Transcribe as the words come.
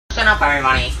looking up,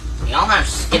 everybody. Y'all have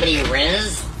skibbity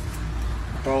riz?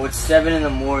 Bro, it's 7 in the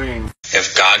morning.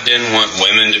 If God didn't want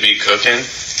women to be cooking,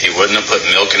 he wouldn't have put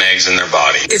milk and eggs in their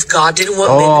body. If God didn't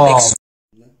want men to make...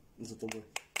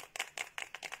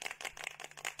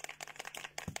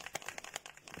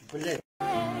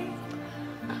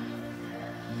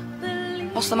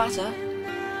 What's the matter?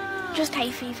 Just hay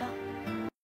fever.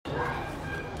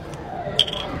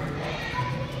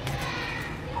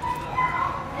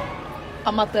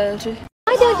 I'm not allergic.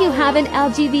 Why don't you have an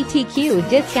LGBTQ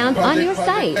discount on your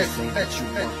site?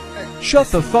 Shut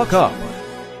the fuck up.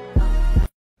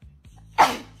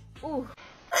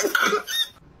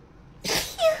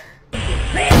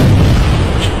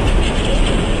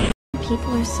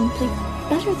 People are simply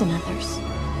better than others.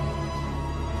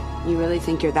 You really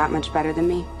think you're that much better than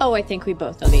me? Oh, I think we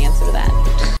both know the answer to that.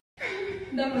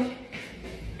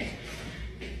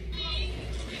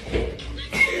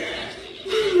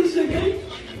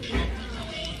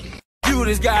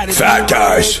 Fat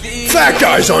guys. Fat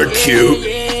guys aren't cute.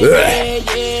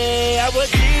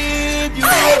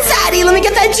 Hi, Daddy, let me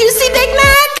get that juicy Big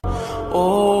Mac!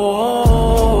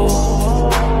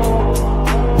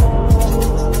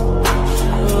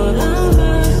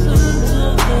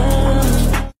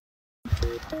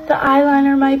 The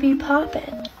eyeliner might be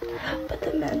popping, but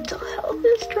the mental health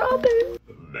is dropping.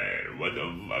 Man, what the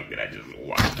fuck did I just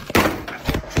watch?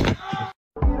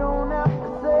 You don't have to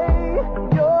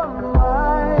say you're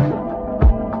mine,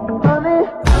 honey.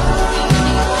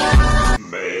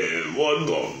 Man, what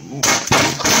the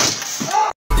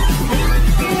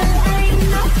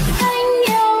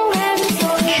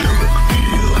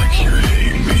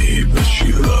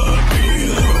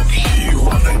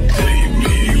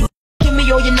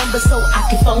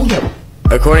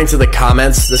According to the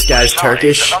comments, this guy's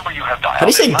Turkish. How do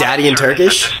you say daddy in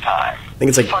Turkish? I think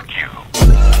it's like...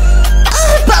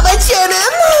 Papa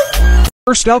Canım!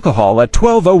 First alcohol at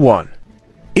 12:01.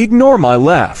 Ignore my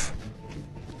laugh.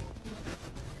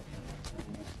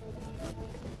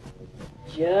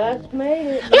 Just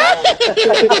made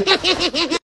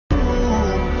it.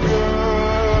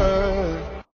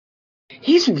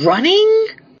 He's running?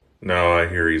 No, I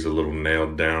hear he's a little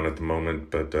nailed down at the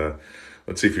moment, but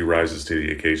let's see if he rises to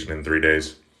the occasion in 3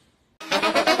 days.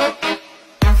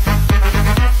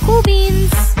 Cool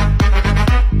beans.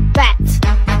 Bat.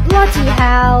 Bloody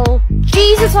hell.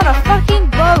 Jesus on a fucking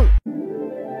boat.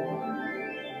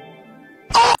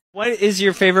 What is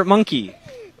your favorite monkey?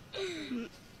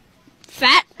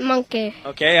 Fat monkey.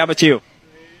 Okay, how about you?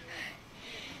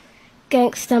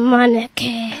 Gangsta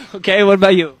monkey. Okay, what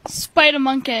about you? Spider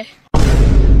monkey.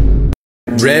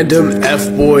 Random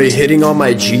F-boy hitting on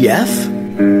my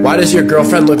GF? Why does your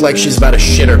girlfriend look like she's about to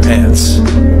shit her pants?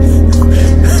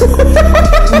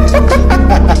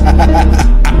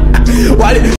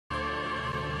 Why did...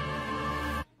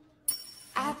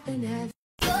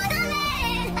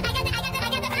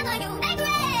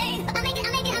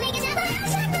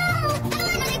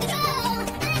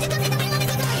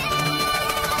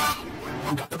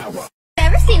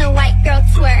 Ever seen a white girl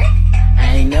twerk?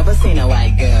 I ain't never seen a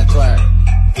white girl twerk.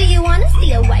 Do you want to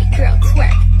see a white girl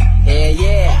twerk? Yeah,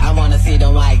 yeah, I wanna see the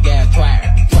white girl twerk.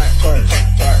 Twerk, twerk,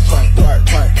 twerk, twerk, twerk,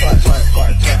 twerk, twerk, twerk,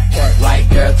 twerk, twerk, twerk, white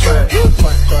girl twerk, twerk,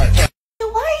 twerk, twerk.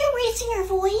 Why are you raising your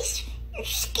voice? You're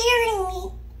scaring me.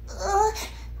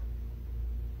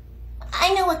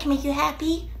 I know what can make you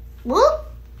happy. Whoop.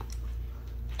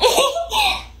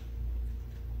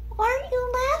 Why are you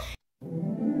laughing?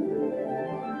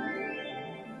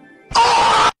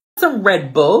 Some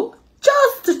Red Bull.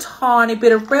 Just a tiny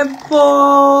bit of Red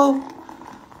Bull.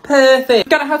 Perfect.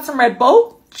 Gonna have some Red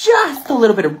Bull. Just a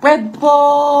little bit of Red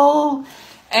Bull.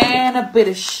 And a bit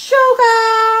of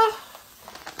sugar.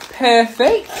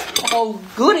 Perfect. Oh,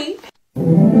 goody.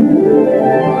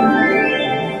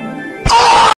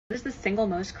 What is the single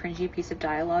most cringy piece of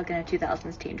dialogue in a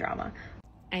 2000s teen drama?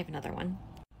 I have another one.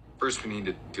 First, we need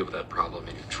to deal with that problem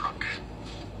in your trunk.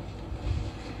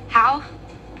 How?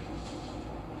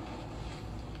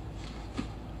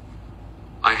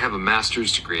 I have a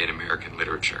master's degree in American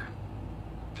literature.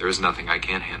 There is nothing I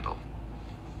can't handle.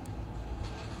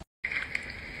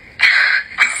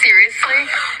 Seriously?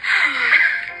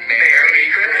 Merry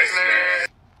Christmas!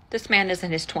 This man is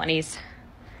in his 20s.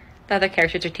 The other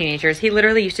characters are teenagers. He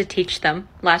literally used to teach them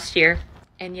last year.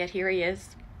 And yet here he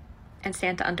is in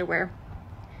Santa underwear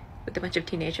with a bunch of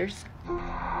teenagers.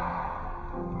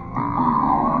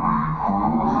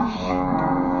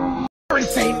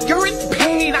 You're in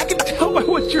pain. I can tell by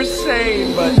what you're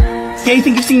saying, but... Yeah, you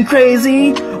think you've seen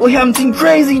crazy? Well, you haven't seen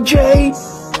crazy, Jay.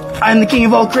 I'm the king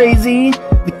of all crazy.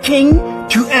 The king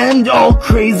to end all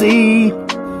crazy.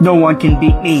 No one can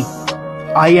beat me.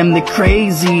 I am the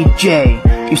crazy J.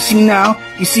 You see now?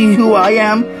 You see who I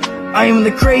am? I am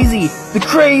the crazy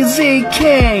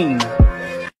king.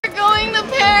 We're going to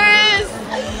Paris.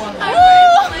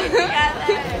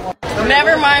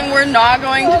 Never mind, we're not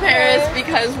going to Paris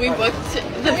because we booked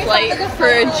the flight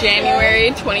for January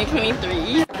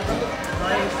 2023.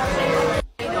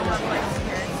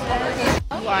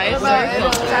 Why is there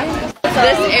filter?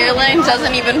 This airline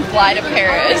doesn't even fly to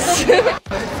Paris.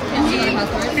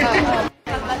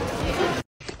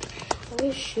 I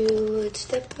wish you would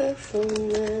step back from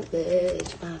that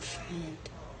ledge, my friend.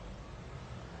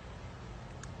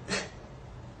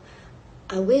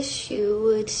 I wish you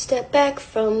would step back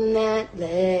from that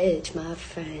ledge, my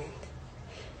friend.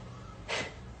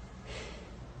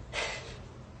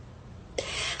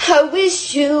 I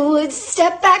wish you would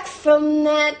step back from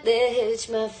that ledge,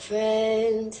 my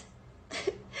friend.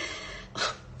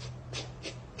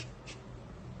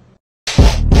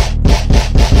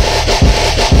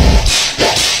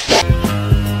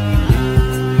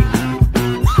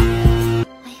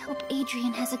 I hope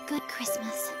Adrian has a good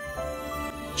Christmas.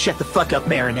 Shut the fuck up,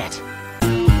 Marinette.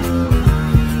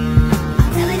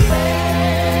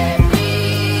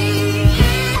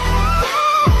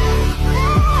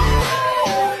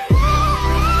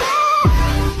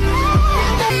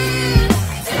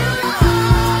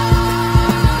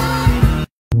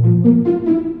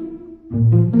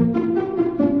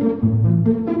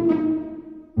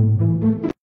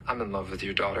 I'm in love with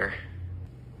your daughter.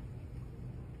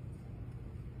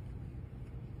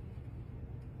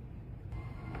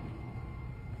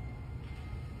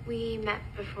 We met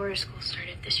before school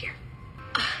started this year.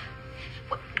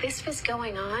 This was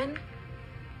going on?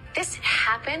 This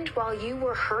happened while you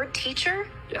were her teacher?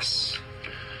 Yes.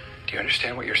 Do you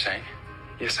understand what you're saying?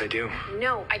 Yes, I do.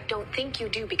 No, I don't think you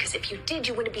do, because if you did,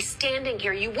 you wouldn't be standing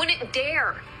here. You wouldn't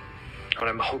dare. What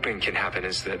I'm hoping can happen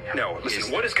is that... No,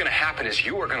 listen, what is going to happen is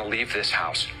you are going to leave this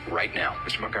house right now.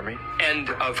 Mr. Montgomery? End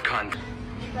of con...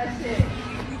 That's it.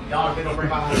 Y'all get over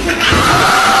behind.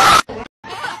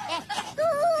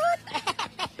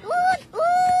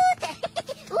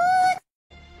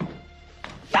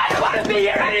 I don't want to be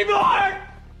here anymore!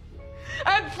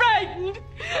 I'm frightened.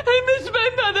 I miss my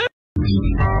mother.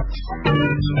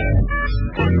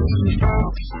 Turn it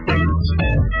off.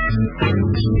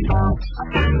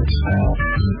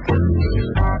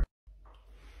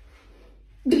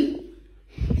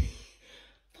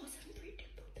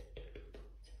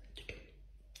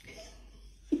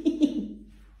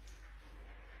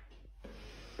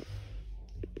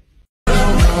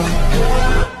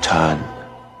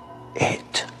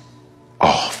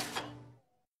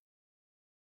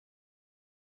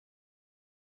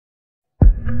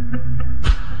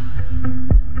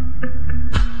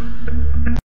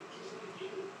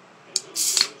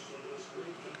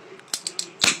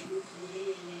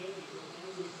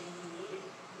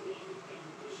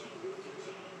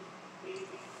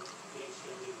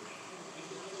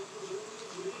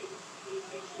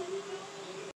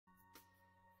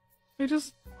 I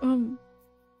just,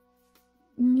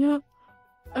 yeah,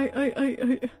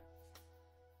 I,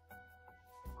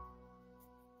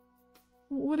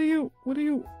 what do you,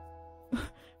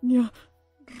 yeah.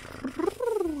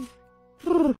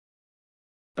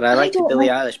 But I like the Billie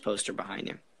Eilish poster behind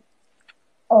you.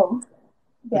 Oh,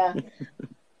 yeah.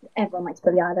 Everyone likes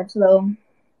Billie Eilish, though.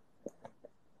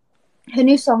 Her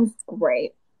new song's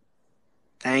great.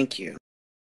 Thank you.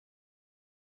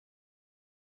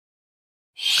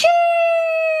 Sheesh!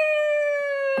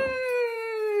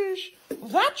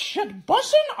 That shit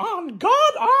bussin' on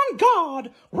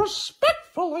God,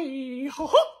 respectfully. Oh,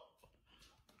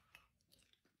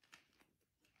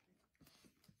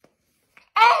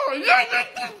 yeah.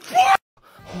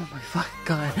 Oh my fucking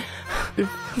god. It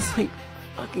feels like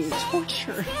fucking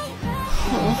torture.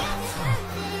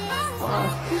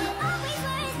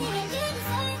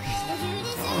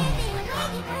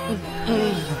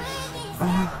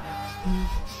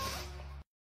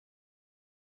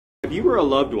 If you or a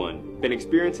loved one been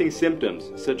experiencing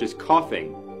symptoms such as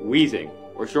coughing, wheezing,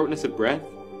 or shortness of breath?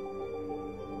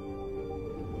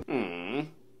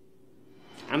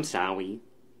 I'm sorry.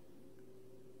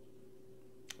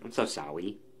 I'm so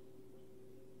sorry.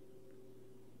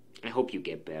 I hope you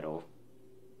get better.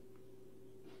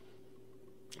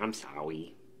 I'm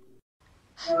sorry.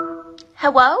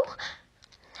 Hello?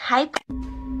 Hi.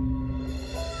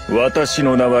 私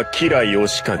の名は吉良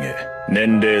義景。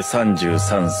年齢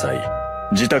33歳。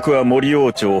自宅は森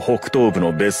王町北東部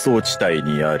の別荘地帯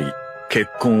にあり、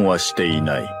結婚はしてい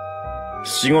ない。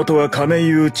仕事は亀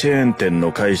有チェーン店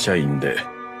の会社員で、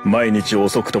毎日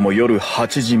遅くとも夜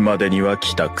8時までには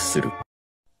帰宅する。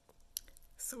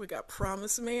So We got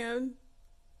Promise Man,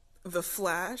 The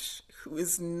Flash, who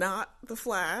is not The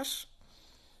Flash,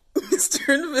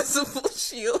 Mr. Invisible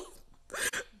Shield,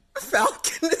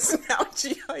 Falcon is now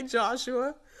G.I.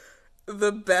 Joshua,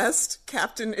 the best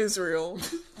Captain Israel,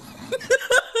 Owner,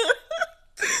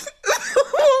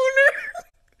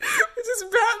 which is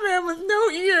Batman with no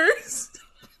ears.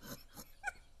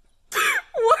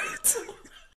 What?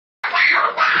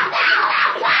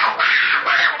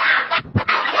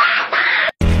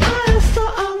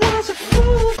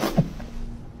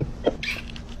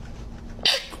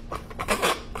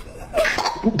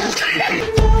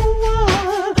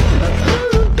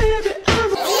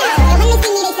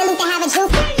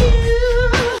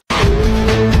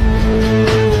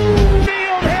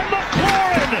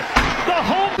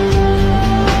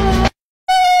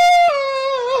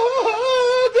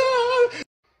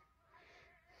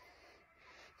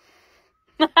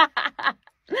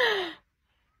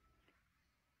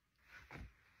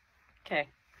 Okay.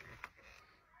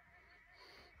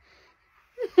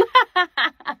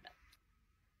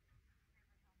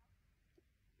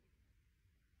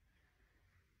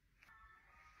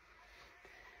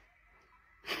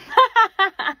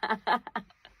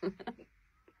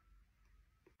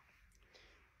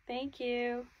 Thank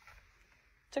you.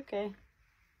 It's okay.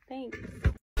 Thanks.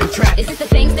 Is it the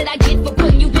things that I get for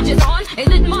putting you bitches on? Is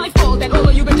it my fault that all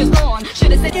of you bitches gone?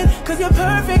 Should've said it, cause you're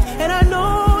perfect, and I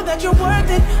know that you're worth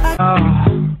it.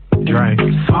 Drink,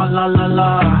 fa la la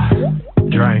la.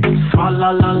 Drink, fa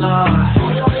la la la.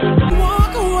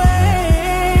 Walk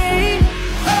away.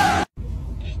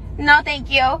 No, thank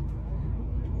you.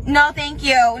 No, thank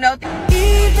you. No,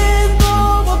 Even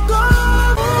though we're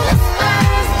gone,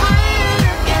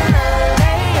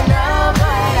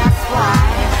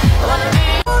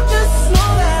 just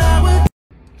know that I would.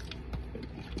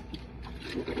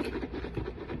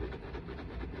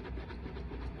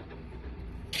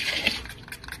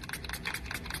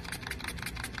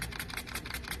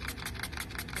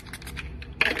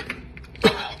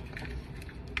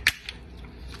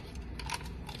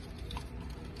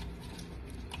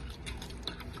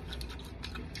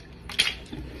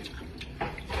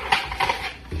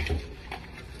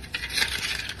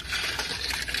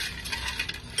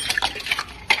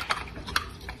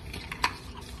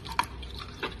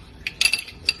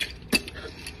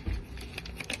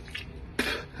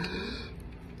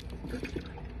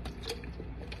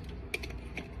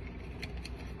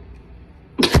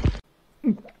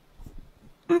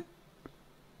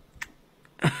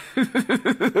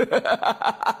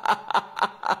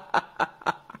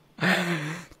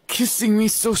 Kissing me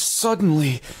so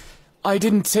suddenly. I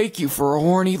didn't take you for a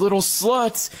horny little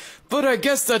slut, but I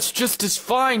guess that's just as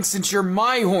fine since you're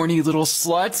my horny little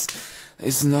slut.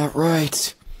 Isn't that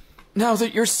right? Now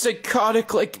that you're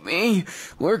psychotic like me,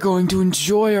 we're going to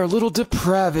enjoy our little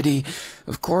depravity.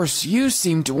 Of course, you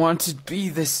seem to want to be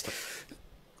this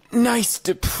nice,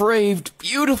 depraved,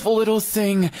 beautiful little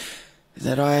thing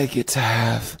that I get to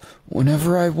have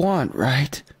whenever I want,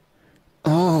 right?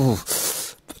 Oh,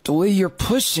 but the way you're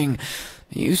pushing,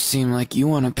 you seem like you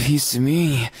want a piece of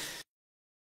me.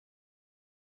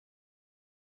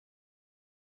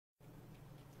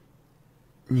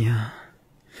 Yeah.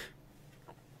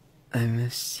 I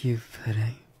missed you,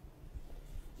 Pudding.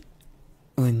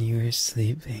 When you were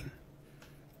sleeping,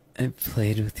 I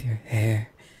played with your hair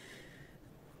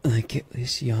like it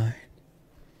was yarn.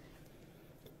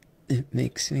 It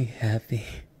makes me happy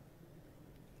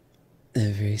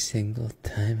every single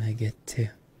time I get to.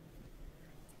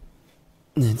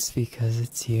 It's because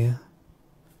it's you.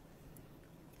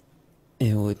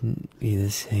 It wouldn't be the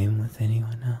same with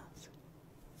anyone else.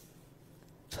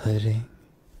 Pudding,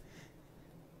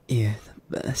 you're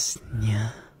the best,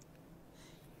 yeah.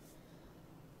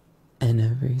 And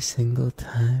every single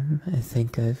time I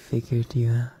think I've figured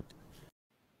you out.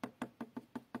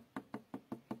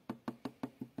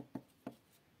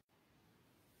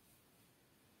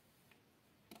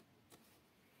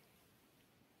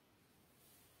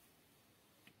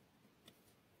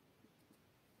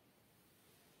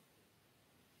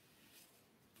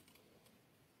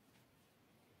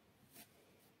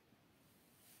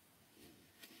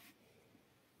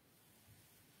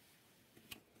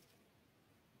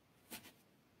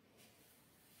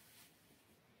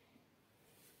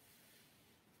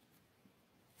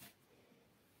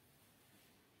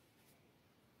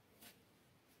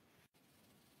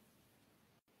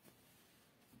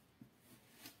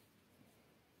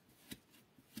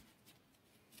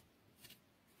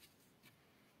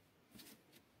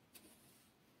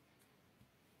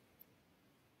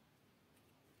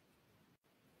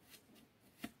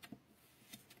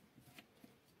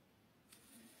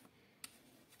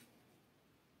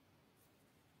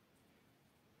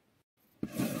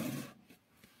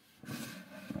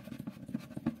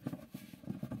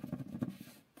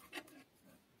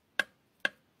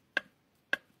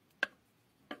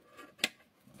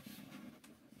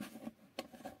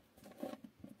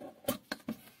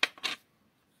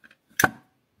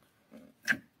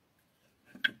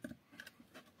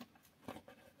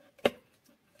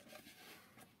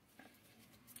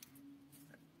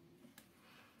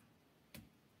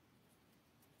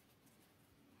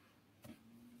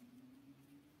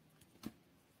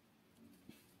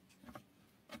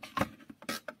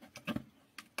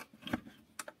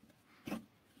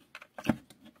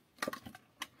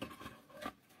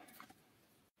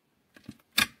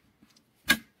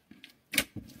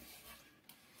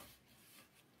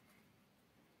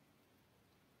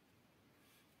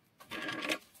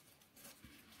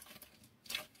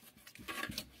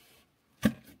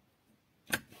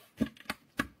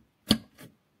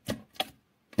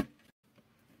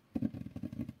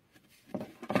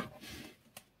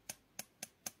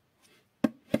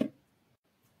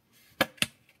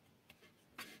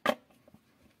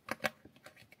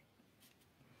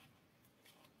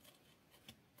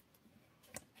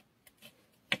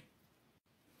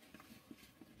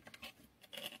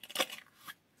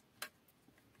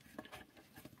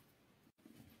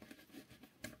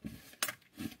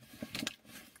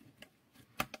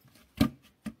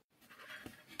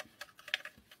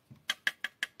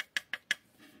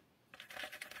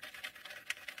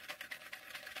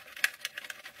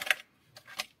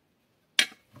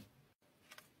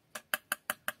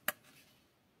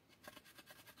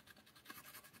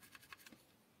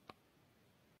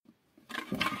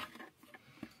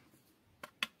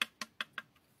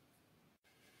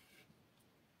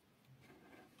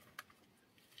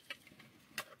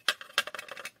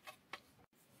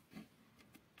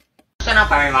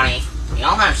 up, everybody. You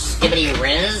all have skibbity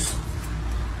riz?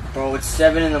 Bro, it's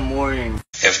 7 in the morning.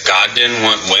 If God didn't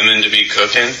want women to be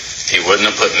cooking, he wouldn't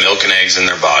have put milk and eggs in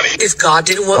their body. If God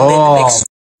didn't want men to make...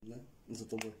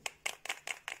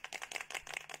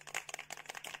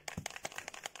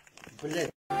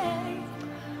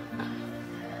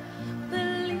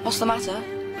 What's the matter?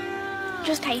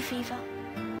 Just hay fever.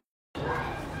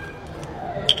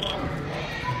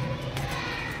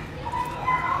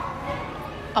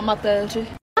 I'm not allergic.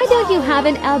 Why don't you have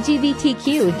an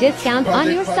LGBTQ discount on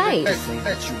your site?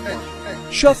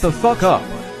 Shut the fuck up.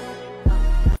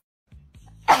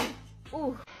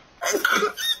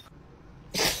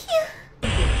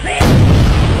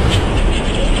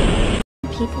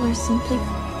 People are simply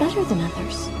better than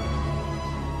others.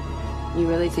 You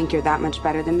really think you're that much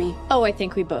better than me? Oh, I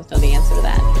think we both know the answer to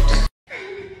that.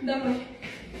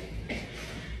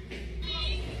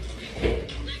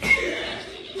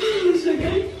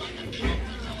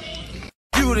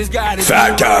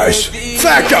 Fat guys.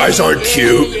 Fat guys aren't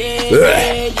cute.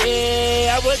 Ugh.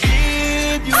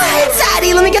 Hi,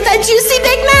 Daddy, let me get that juicy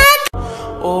Big Mac.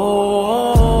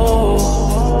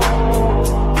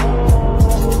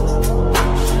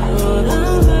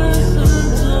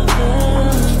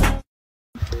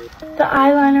 The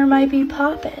eyeliner might be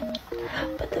popping,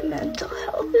 but the mental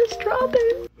health is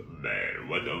dropping. Man,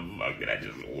 what the fuck did I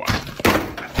just watch?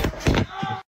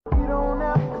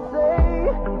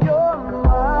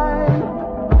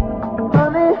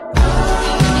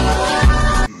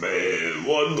 Man,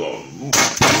 what the...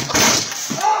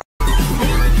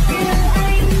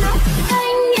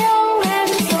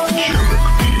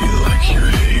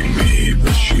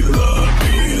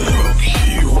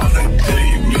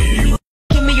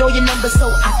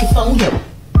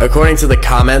 According to the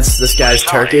comments, this guy's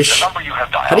Turkish.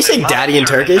 How do you say daddy in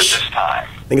Turkish? I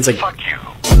think it's like...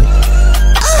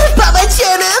 Papa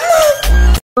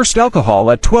Canım! First alcohol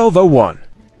at 12:01.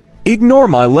 Ignore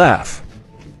my laugh.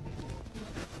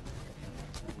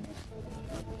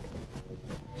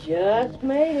 Just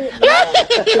made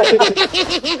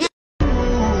it.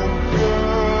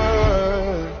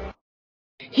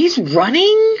 He's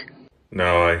running?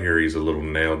 No, I hear he's a little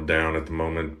nailed down at the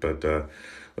moment, but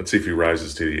let's see if he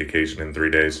rises to the occasion in 3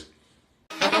 days.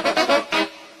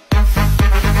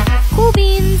 Cool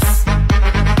beans.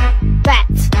 Bat.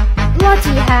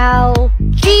 Bloody hell.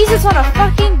 Jesus on a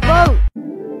fucking boat.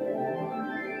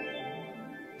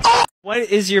 What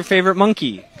is your favorite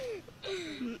monkey?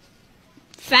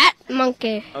 Fat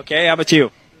monkey. Okay, how about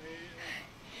you?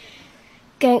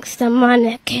 Gangsta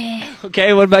monkey.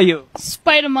 Okay, what about you?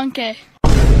 Spider monkey.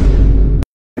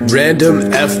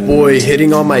 Random F-boy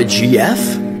hitting on my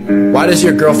GF? Why does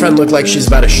your girlfriend look like she's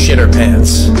about to shit her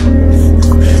pants?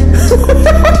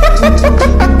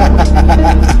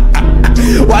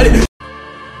 Why did...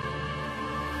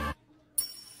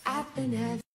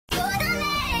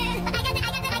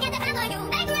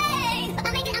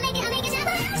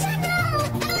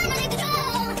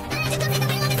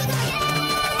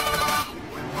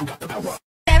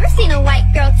 Ever seen a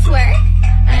white girl twerk?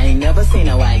 I ain't never seen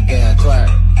a white girl twerk.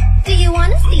 Do you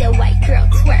want to see a white girl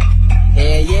twerk?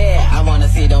 Yeah, yeah, I wanna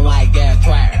see the white girl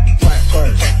twerk. Twerk,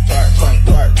 twerk, twerk, twerk,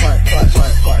 twerk, twerk, twerk,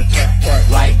 twerk, twerk, twerk, twerk,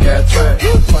 white girl twerk,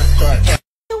 twerk, twerk, twerk.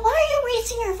 Why are you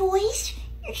raising your voice?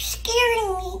 You're scaring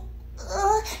me.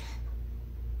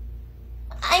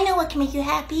 I know what can make you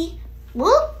happy.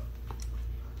 Whoop.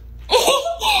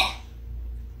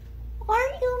 Why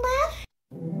are you laughing?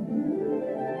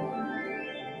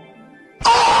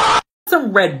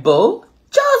 Some Red Bull.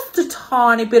 Just a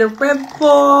tiny bit of Red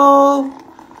Bull.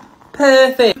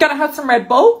 Perfect. Gonna have some Red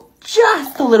Bull.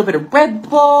 Just a little bit of Red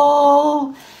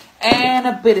Bull. And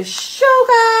a bit of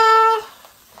sugar.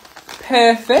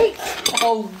 Perfect.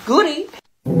 Oh, goody.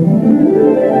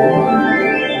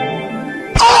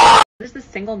 What is the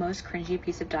single most cringy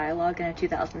piece of dialogue in a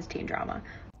 2000s teen drama?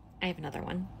 I have another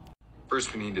one.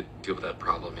 First, we need to deal with that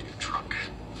problem in your trunk.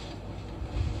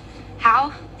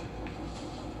 How?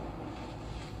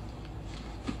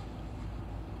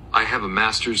 I have a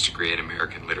master's degree in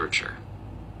American literature.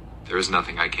 There is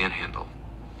nothing I can't handle.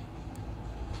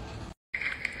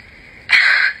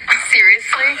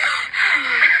 Seriously?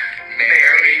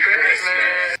 Merry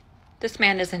Christmas! This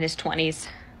man is in his 20s.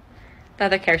 The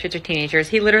other characters are teenagers.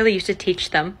 He literally used to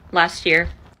teach them last year.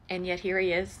 And yet here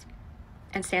he is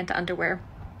in Santa underwear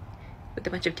with a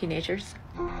bunch of teenagers.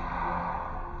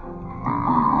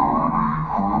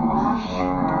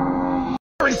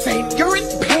 You're insane. You're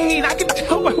in pain. I can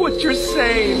tell by what you're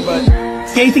saying, but...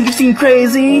 Yeah, you think you've seen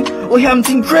crazy? Well, you haven't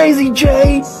seen crazy,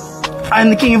 Jay. I'm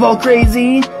the king of all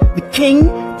crazy. The king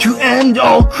to end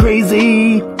all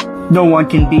crazy. No one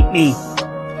can beat me.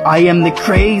 I am the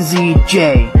crazy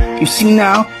J. You see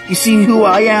now? You see who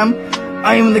I am?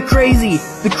 I am the crazy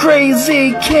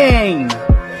king!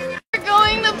 We're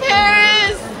going to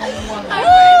Paris!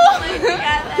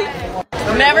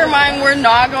 Never mind, we're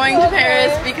not going to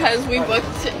Paris because we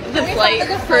booked the flight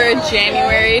for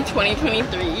January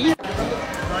 2023.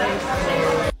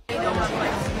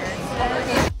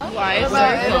 Why is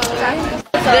there filter?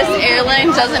 This airline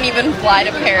doesn't even fly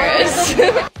to Paris.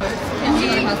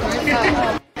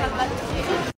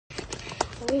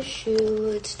 I wish you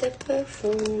would step back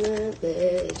from that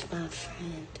ledge, my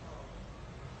friend.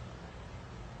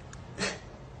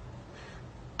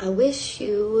 I wish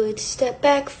you would step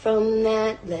back from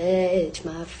that ledge,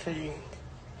 my friend.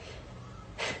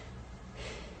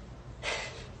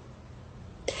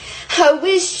 I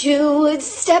wish you would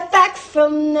step back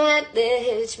from that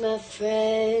ledge, my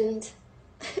friend.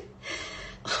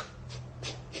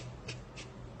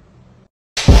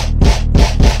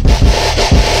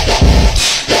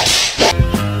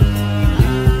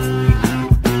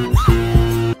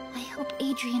 I hope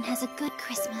Adrian has a good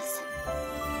Christmas.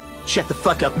 Shut the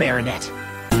fuck up, Marinette.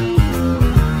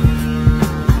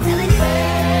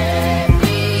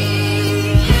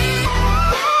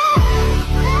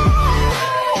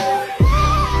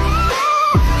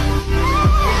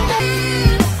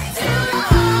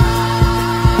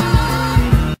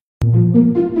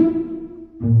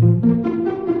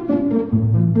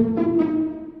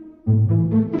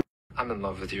 I'm in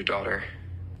love with your daughter.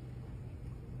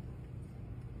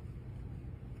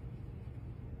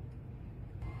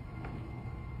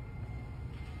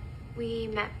 We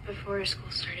met before school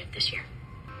started this year.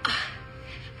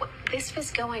 This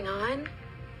was going on?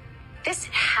 This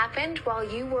happened while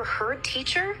you were her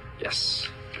teacher? Yes.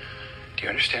 Do you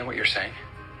understand what you're saying?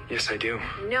 Yes, I do.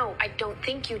 No, I don't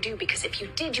think you do, because if you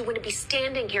did, you wouldn't be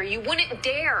standing here. You wouldn't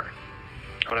dare.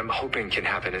 What I'm hoping can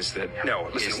happen is that... No,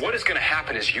 listen, what is going to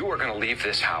happen is you are going to leave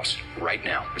this house right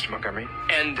now. Mr. Montgomery?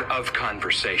 End of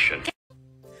conversation.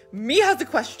 Me has a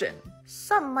question.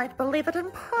 Some might believe it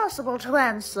impossible to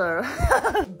answer.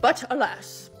 But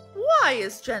alas, why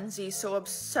is Gen Z so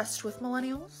obsessed with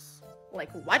millennials? Like,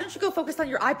 why don't you go focus on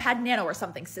your iPad Nano or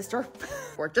something, sister?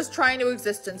 We're just trying to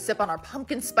exist and sip on our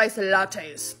pumpkin spice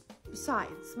lattes.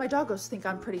 Besides, my doggos think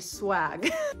I'm pretty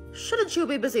swag. Shouldn't you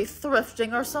be busy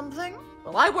thrifting or something?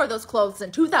 Well, I wore those clothes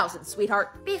in 2000,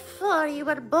 sweetheart. Before you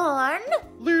were born?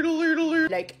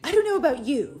 Like, I don't know about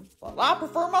you, but I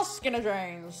prefer my skinny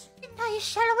jeans. I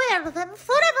shall wear them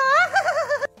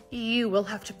forever. You will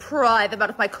have to pry them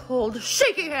out of my cold,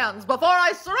 shaky hands before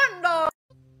I surrender.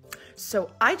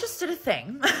 So I just did a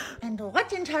thing. And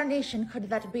what in tarnation could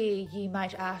that be, ye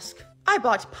might ask? I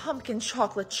bought pumpkin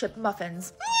chocolate chip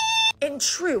muffins in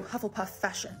true Hufflepuff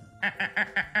fashion.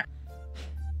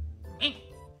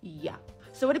 Yeah.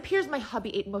 So it appears my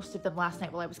hubby ate most of them last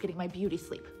night while I was getting my beauty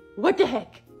sleep. What the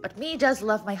heck? But me does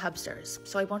love my hubsters,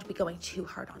 so I won't be going too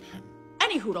hard on him.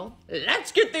 Any hoodle,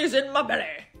 let's get these in my belly.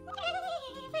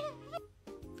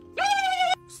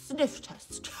 Sniff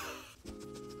test.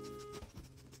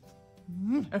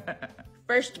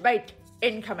 First bite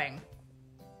incoming.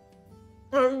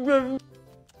 Okay,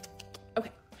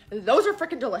 those are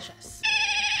freaking delicious.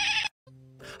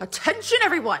 Attention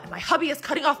everyone, my hubby is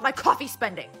cutting off my coffee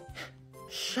spending.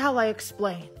 Shall I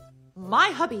explain? My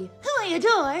hubby, who I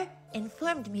adore,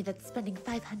 informed me that spending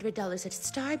 $500 at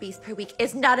Starbucks per week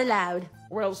is not allowed.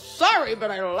 Well, sorry, but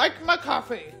I like my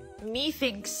coffee. Me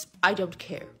thinks I don't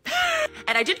care.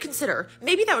 And I did consider,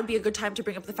 maybe that would be a good time to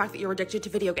bring up the fact that you're addicted to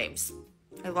video games.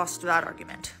 I lost that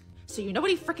argument. So you know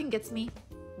what he freaking gets me?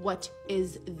 What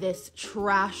is this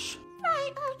trash?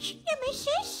 My arch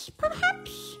nemesis,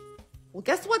 perhaps? Well,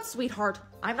 guess what, sweetheart?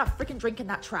 I'm not freaking drinking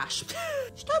that trash.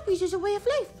 Starbucks is a way of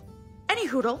life. Any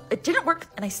hoodle, it didn't work,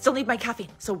 and I still need my caffeine.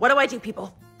 So what do I do,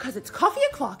 people? Because it's coffee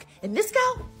o'clock, and this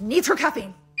gal needs her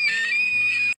caffeine.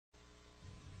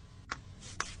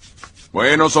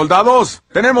 Bueno, soldados,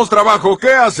 tenemos trabajo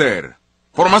que hacer.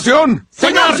 ¿Formación?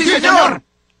 ¡Señor, sí, señor!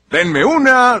 Denme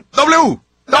una W.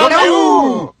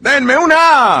 W. Denme una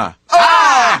A.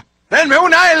 A. Denme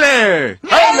una L.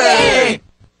 L.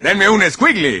 Denme un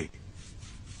squiggly.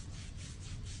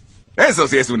 Eso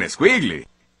sí es un squiggly.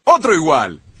 Otro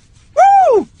igual.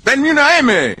 Denme una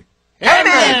M.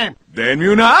 M. Denme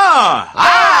una A.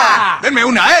 A. Denme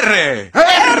una R.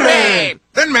 R.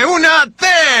 Denme una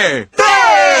T.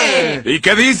 T. ¿Y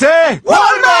qué dice?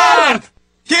 ¡Walmart!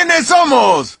 ¿Quiénes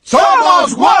somos?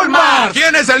 ¡Somos Walmart!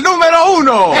 ¿Quién es el número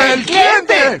uno? ¡El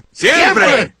cliente!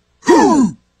 ¡Siempre!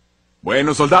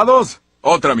 Bueno, soldados,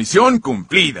 otra misión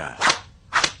cumplida.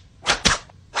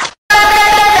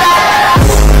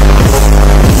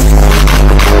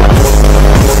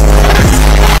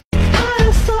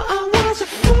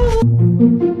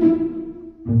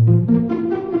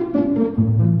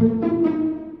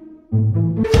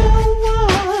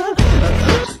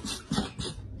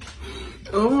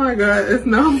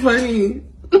 Not funny.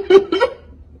 Please!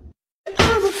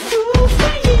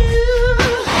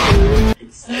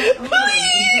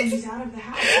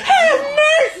 Have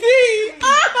mercy!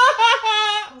 Ay,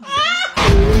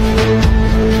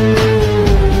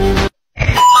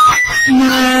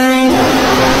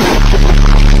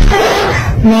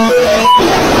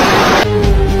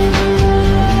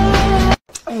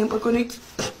 ¿por qué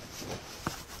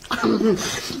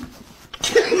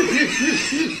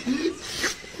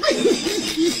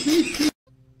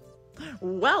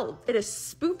Well, it is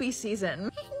spoopy season.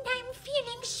 And I'm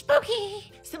feeling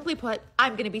spooky. Simply put,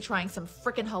 I'm gonna be trying some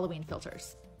frickin' Halloween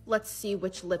filters. Let's see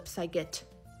which lips I get.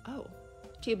 Oh,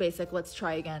 too basic, let's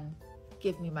try again.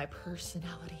 Give me my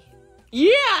personality.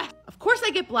 Yeah! Of course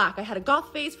I get black. I had a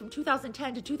goth phase from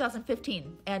 2010 to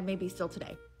 2015, and maybe still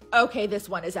today. Okay, this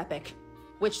one is epic.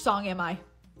 Which song am I?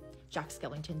 Jack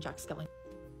Skellington, Jack Skellington.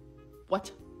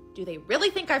 What? Do they really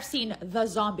think I've seen The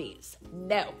Zombies?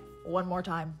 No. One more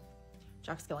time.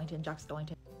 Jack Skellington, Jack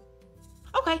Skellington.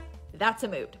 Okay, that's a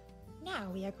mood. Now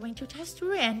we are going to test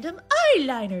random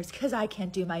eyeliners, because I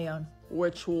can't do my own.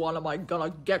 Which one am I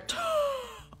gonna get?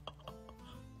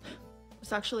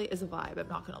 This actually is a vibe, I'm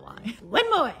not gonna lie. One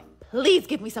more. Please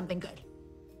give me something good.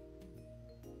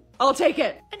 I'll take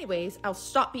it. Anyways, I'll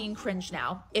stop being cringe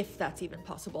now, if that's even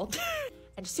possible.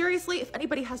 And seriously, if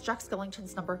anybody has Jack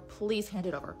Skellington's number, please hand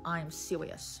it over. I'm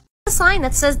serious. A sign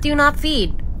that says do not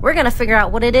feed. We're gonna figure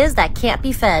out what it is that can't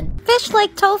be fed. Fish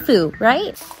like tofu,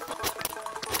 right?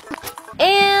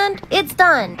 And it's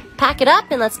done. Pack it up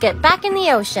and let's get back in the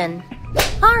ocean.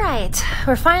 Alright,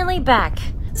 we're finally back.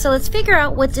 So let's figure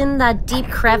out what's in that deep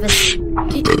crevice.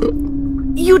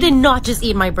 You did not just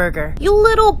eat my burger. You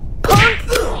little punk!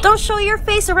 Don't show your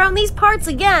face around these parts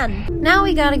again. Now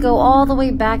we gotta go all the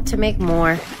way back to make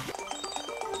more.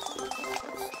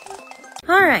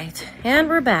 Alright, and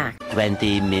we're back.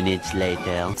 20 minutes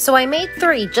later. So I made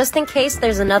 3 just in case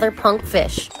there's another punk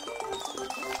fish.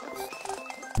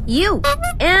 You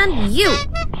and you,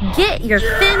 get your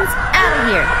fins out of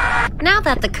here. Now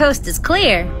that the coast is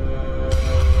clear.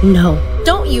 No,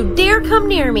 don't you dare come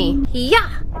near me. Yeah.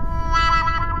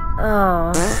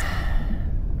 Oh,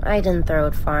 I didn't throw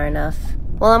it far enough.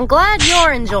 Well, I'm glad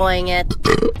you're enjoying it.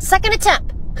 Second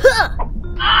attempt. Huh.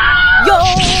 Yo!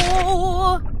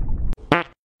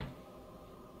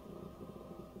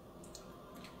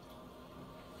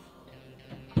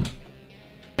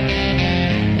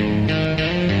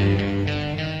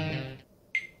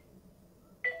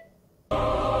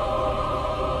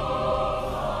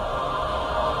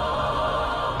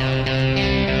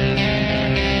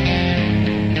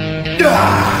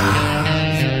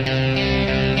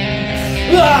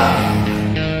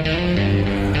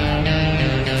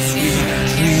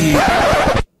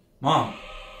 Mom.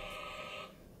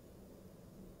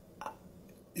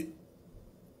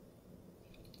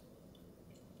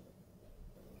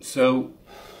 So,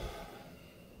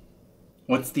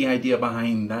 what's the idea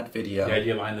behind that video? The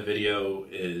idea behind the video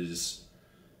is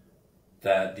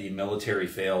that the military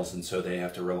fails and so they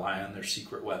have to rely on their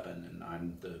secret weapon, and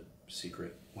I'm the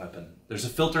secret weapon. There's a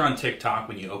filter on TikTok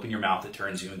when you open your mouth that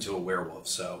turns you into a werewolf,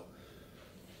 so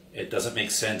it doesn't make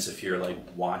sense if you're like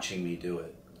watching me do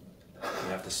it. You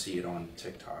have to see it on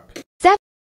TikTok. 7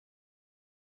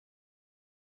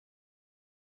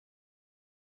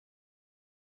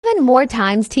 more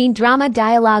times teen drama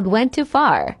dialogue went too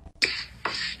far.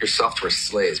 Your software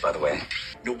slays, by the way.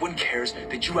 No one cares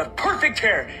that you have perfect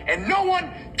hair, and no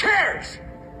one cares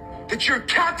that you're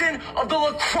captain of the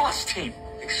lacrosse team.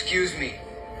 Excuse me.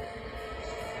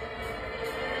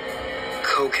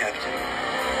 Co-captain.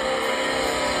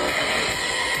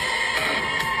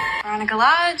 Veronica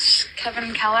Lodge,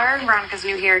 Kevin Keller. Veronica's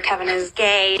new here. Kevin is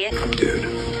gay. Dude,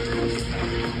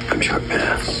 I'm Chuck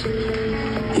Bass.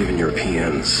 Even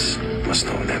Europeans must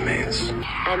know what that means.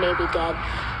 I may be dead,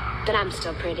 but I'm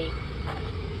still pretty.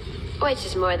 Which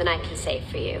is more than I can say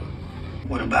for you.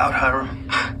 What about Hiram?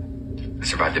 I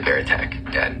survived a bear attack,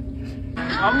 Dad.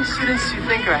 How many students do you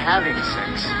think are having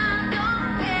sex?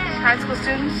 High school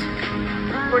students,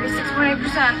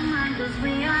 46.8%.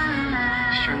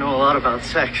 You sure know a lot about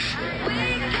sex.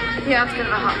 Yeah, it's kind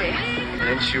of a hobby.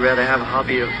 Wouldn't you rather have a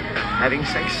hobby of having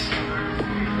sex?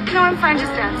 No, I'm fine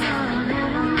just dancing.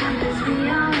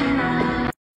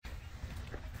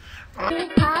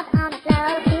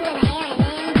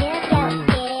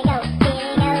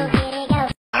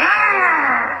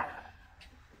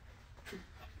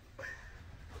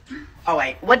 Oh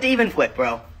wait, what to even flip,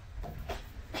 bro?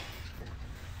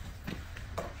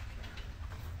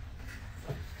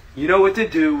 You know what to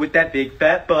do with that big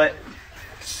fat butt.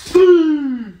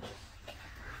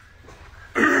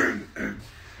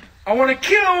 I want to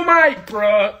kill Mike,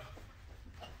 bruh.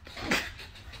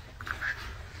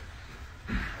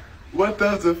 What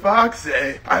does the fox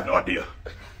say? I have no idea.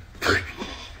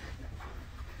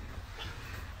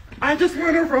 I just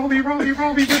want to roly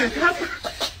with it.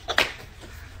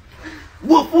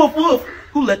 Woof, woof, woof.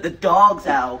 Who let the dogs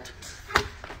out?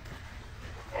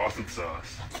 Awesome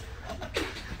sauce.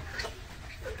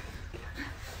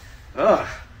 Ugh,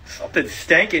 something's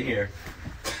stankin' here.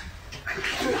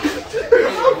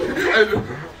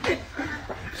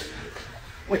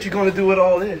 What you gonna do with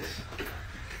all this?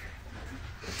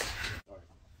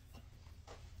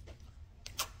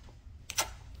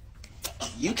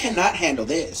 You cannot handle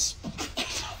this.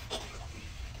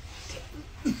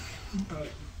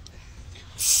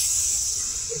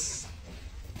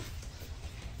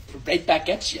 Right back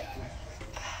at ya.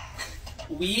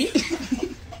 We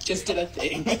just did a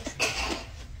thing.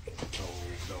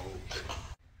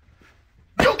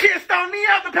 You can't stop me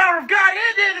out. The power of God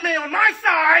and the enemy on my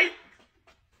side.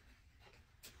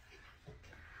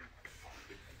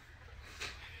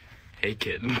 Hey,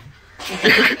 kid.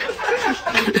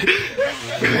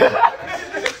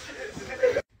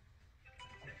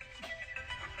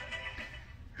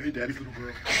 Hey, daddy's little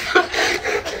girl.